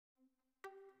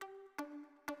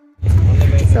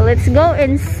So let's go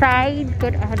inside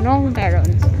kung anong meron.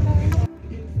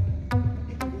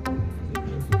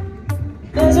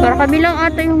 Para kami lang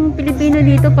ata yung Pilipino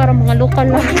dito, para mga local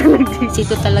lang talaga.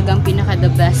 Ito talagang pinaka the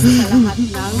best sa lahat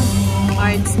ng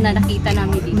arts na nakita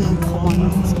namin dito.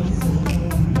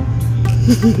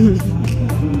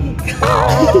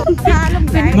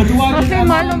 Kasi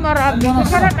malo marami. I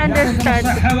cannot understand.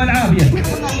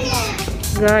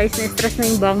 Guys, na-stress na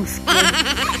yung bangs ko.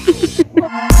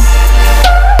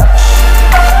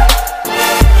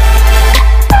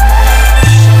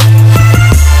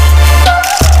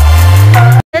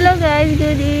 Hello guys,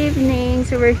 good evening.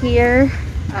 So we're here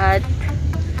at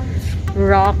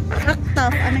RAKFAF.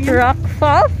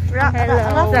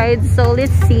 Hello guys. So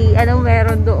let's see anong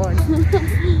meron doon.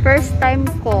 First time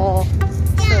ko.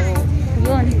 So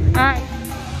yun.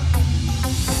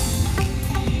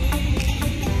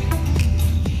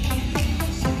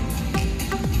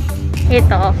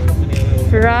 Ito.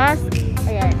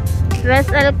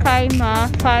 Khaimah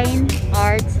Fine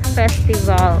Arts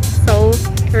Festival. So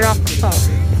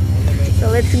RAKFAF. So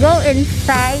let's go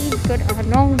inside kung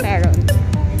anong meron.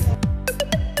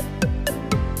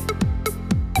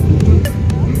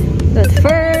 But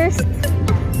first,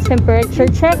 temperature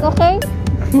check, okay?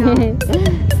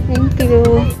 Thank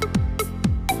you.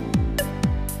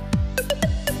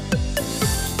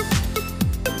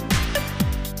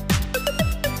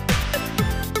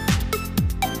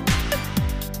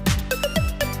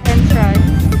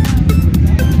 Entrance.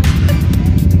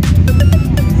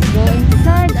 Let's go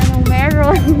inside. Anong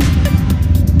meron?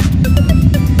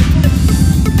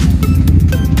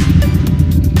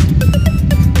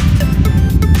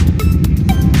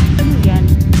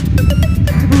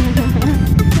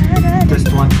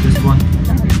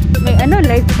 May ano,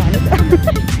 live band?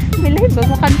 May live ba?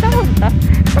 Makanta mo ta?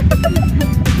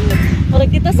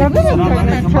 Kita السلام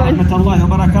عليكم ورحمة الله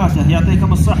وبركاته.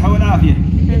 يعطيكم الصحة والعافية.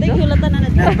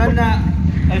 نتمنى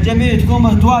الجميع تكون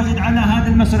متواجد على هذا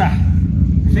المسرح.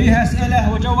 فيها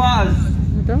أسئلة وجوائز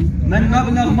من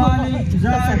مبلغ مالي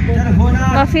زائد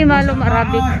تلفونات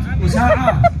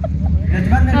وساعات.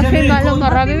 نتمنى الجميع يكون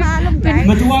متواجد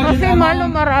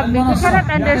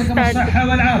على الصحة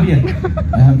والعافية.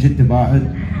 أهم جدا باعد.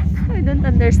 I don't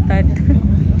understand.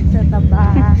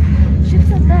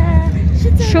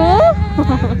 شو؟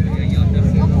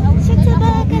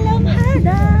 كلام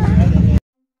هذا.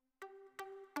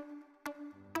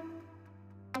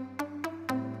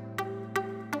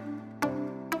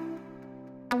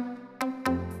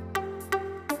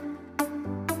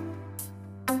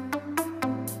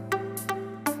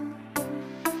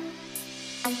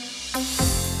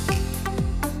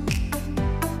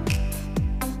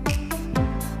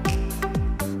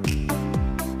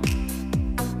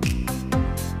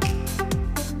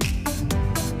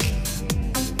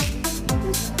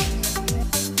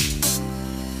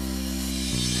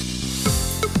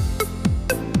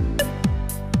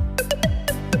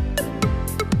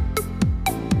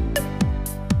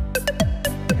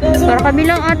 Para kami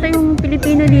lang ata yung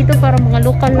Pilipino dito, para mga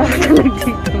local lang talaga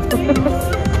dito.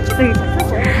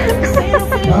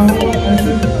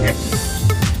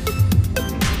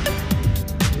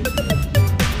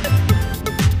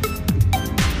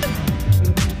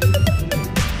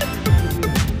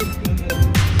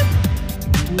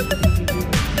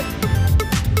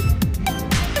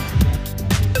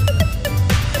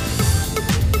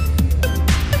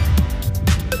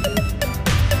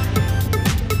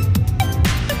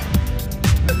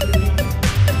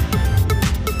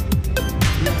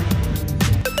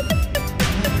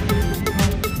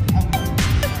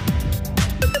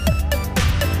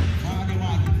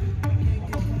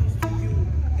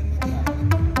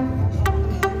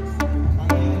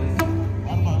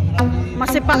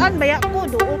 Masipaan baya ko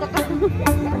doon ka.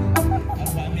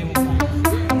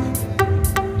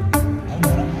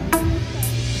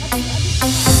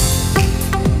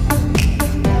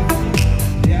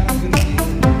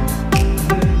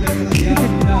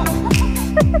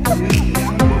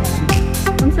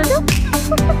 Ang sadok.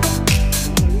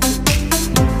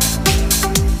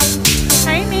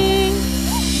 Hi Ming.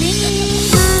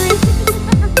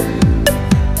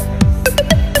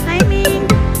 Hi Ming.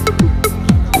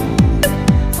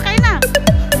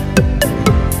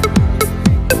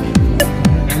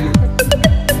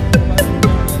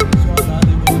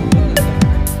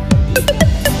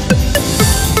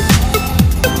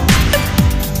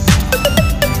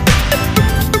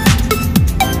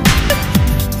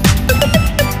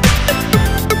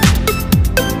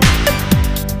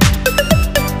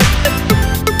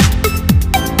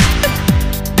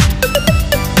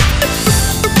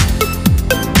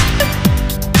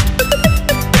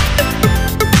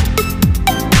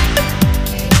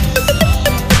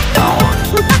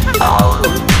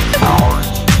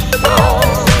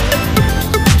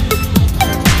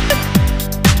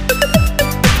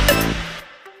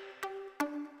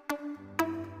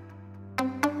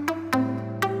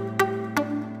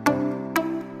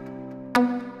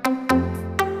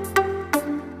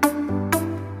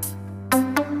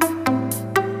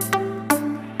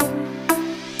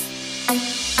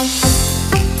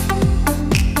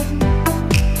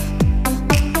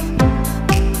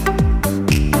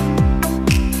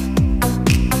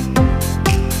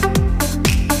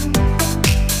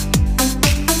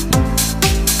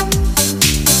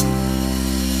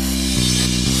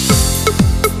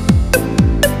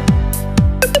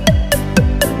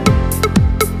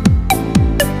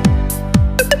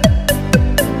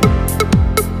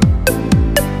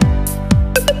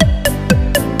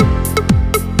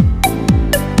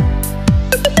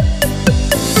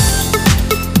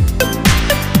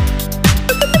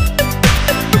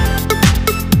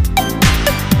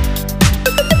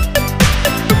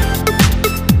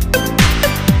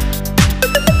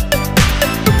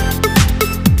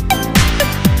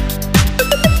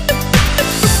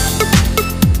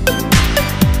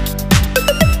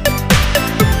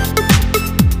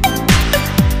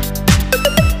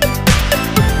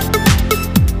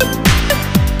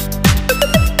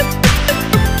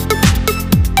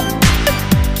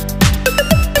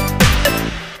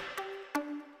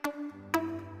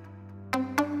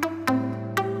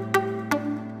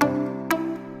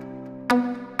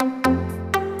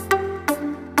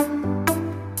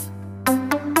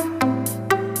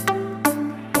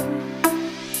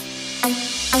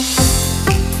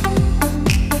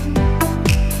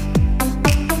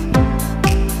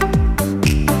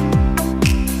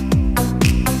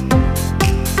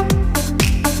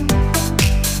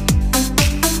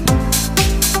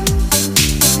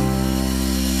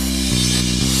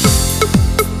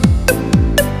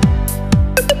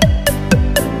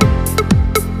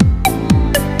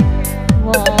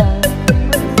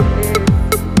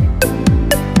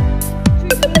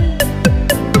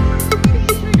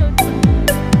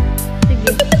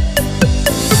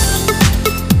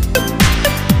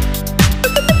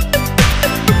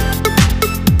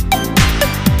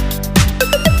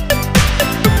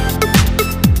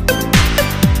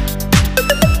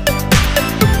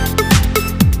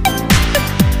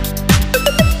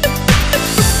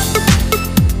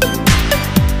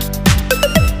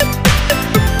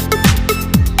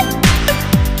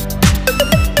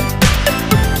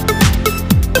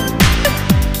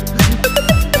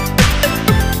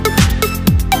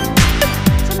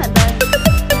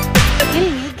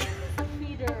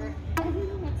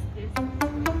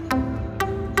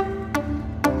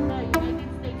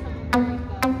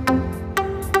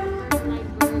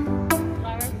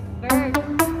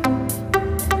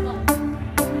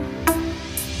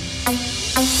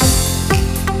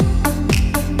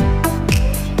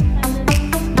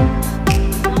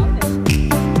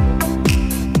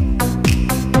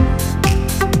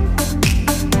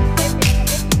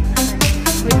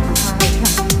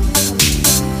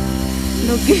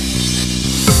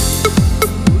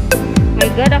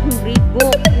 God, akong great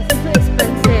book. This is so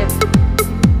expensive.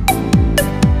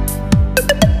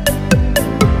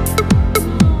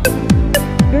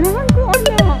 Ganahan ko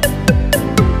ano.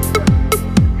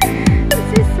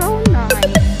 This is so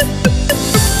nice.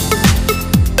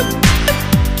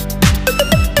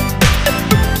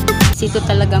 Ito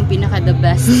talagang pinaka-the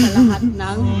best sa lahat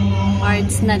ng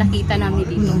arts na nakita namin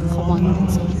dito. Come on.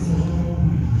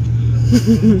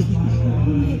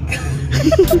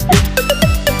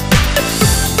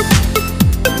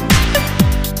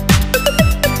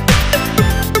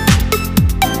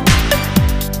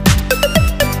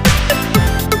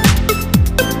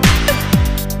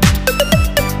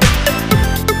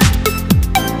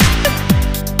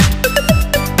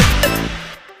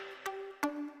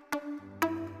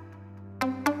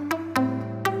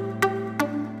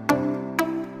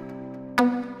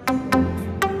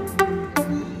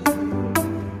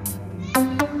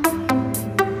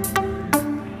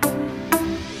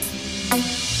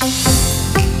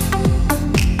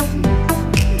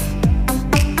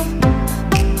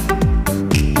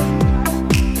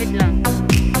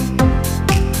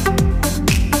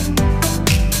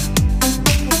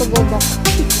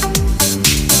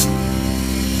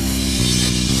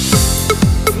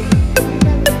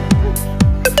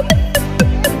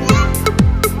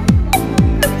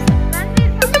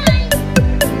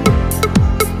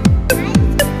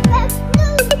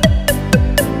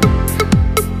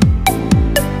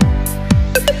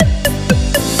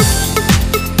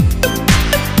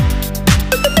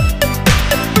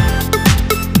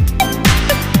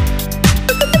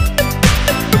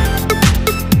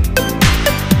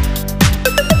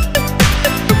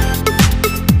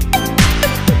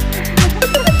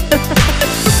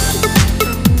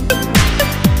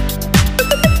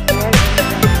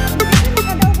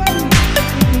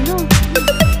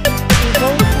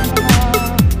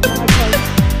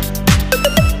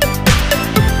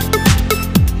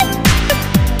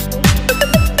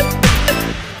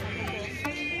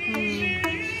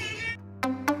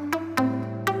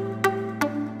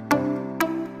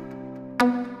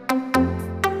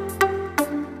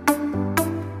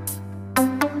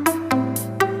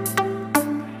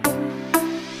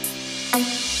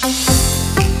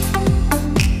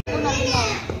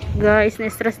 Guys,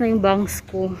 na-stress na yung bangs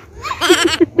ko.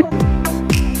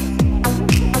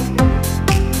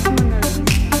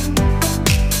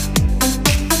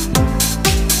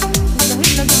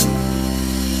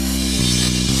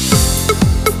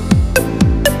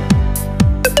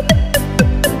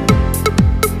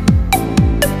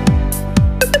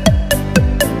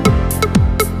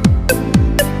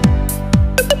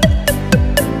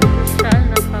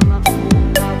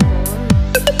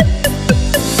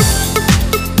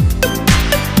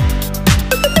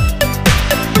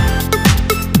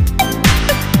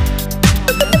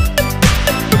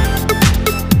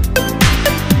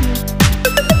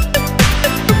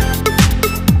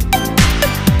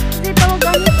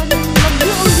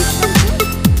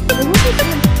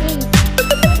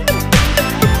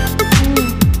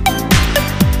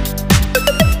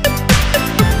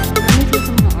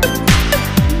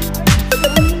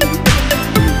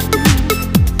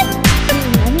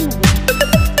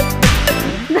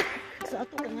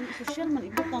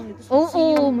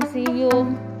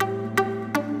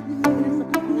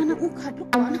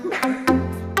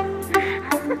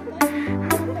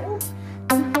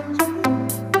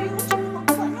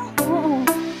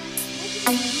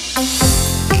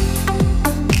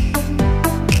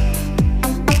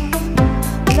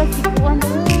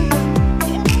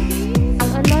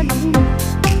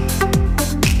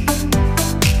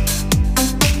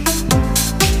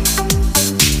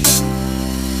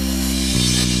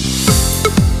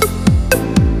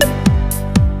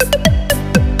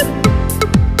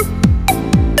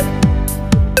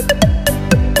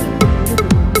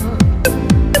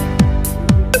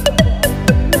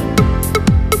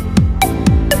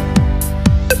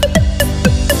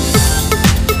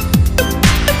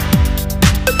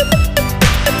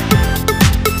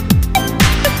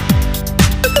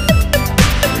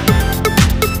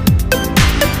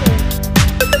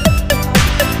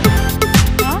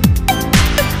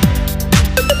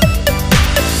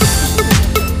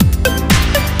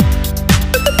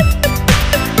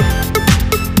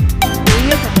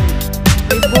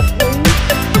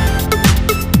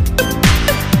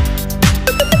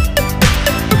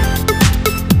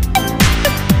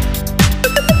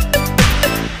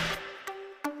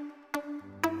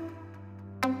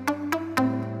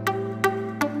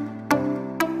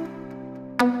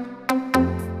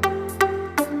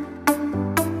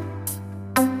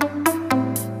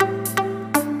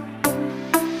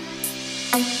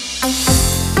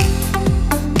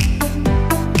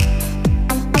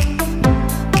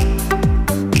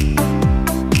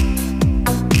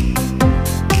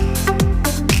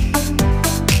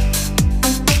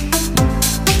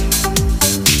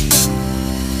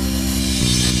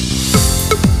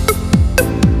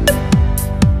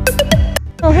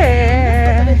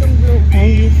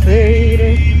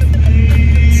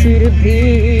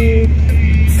 beat,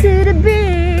 to the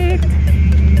beat.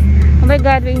 Oh my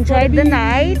God, we enjoyed the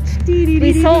night.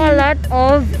 We saw a lot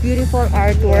of beautiful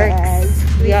artworks.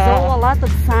 We saw a lot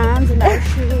of sands in our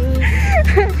shoes.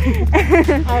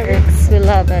 Artworks, we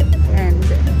love it. And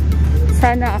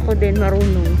sana ako din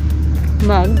marunong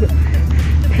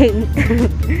mag-paint.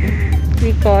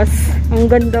 Because ang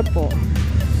ganda po.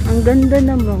 Ang ganda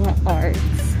ng mga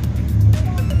arts.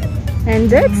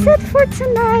 And that's it for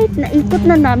tonight. Naikot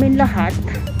na namin lahat.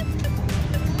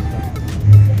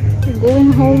 We're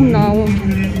going home now.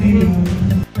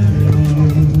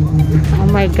 Oh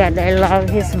my God, I love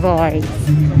his voice.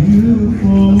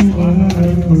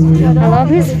 I love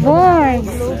his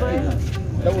voice.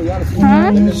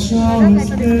 Huh?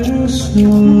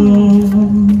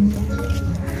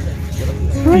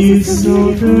 Voice is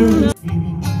so beautiful.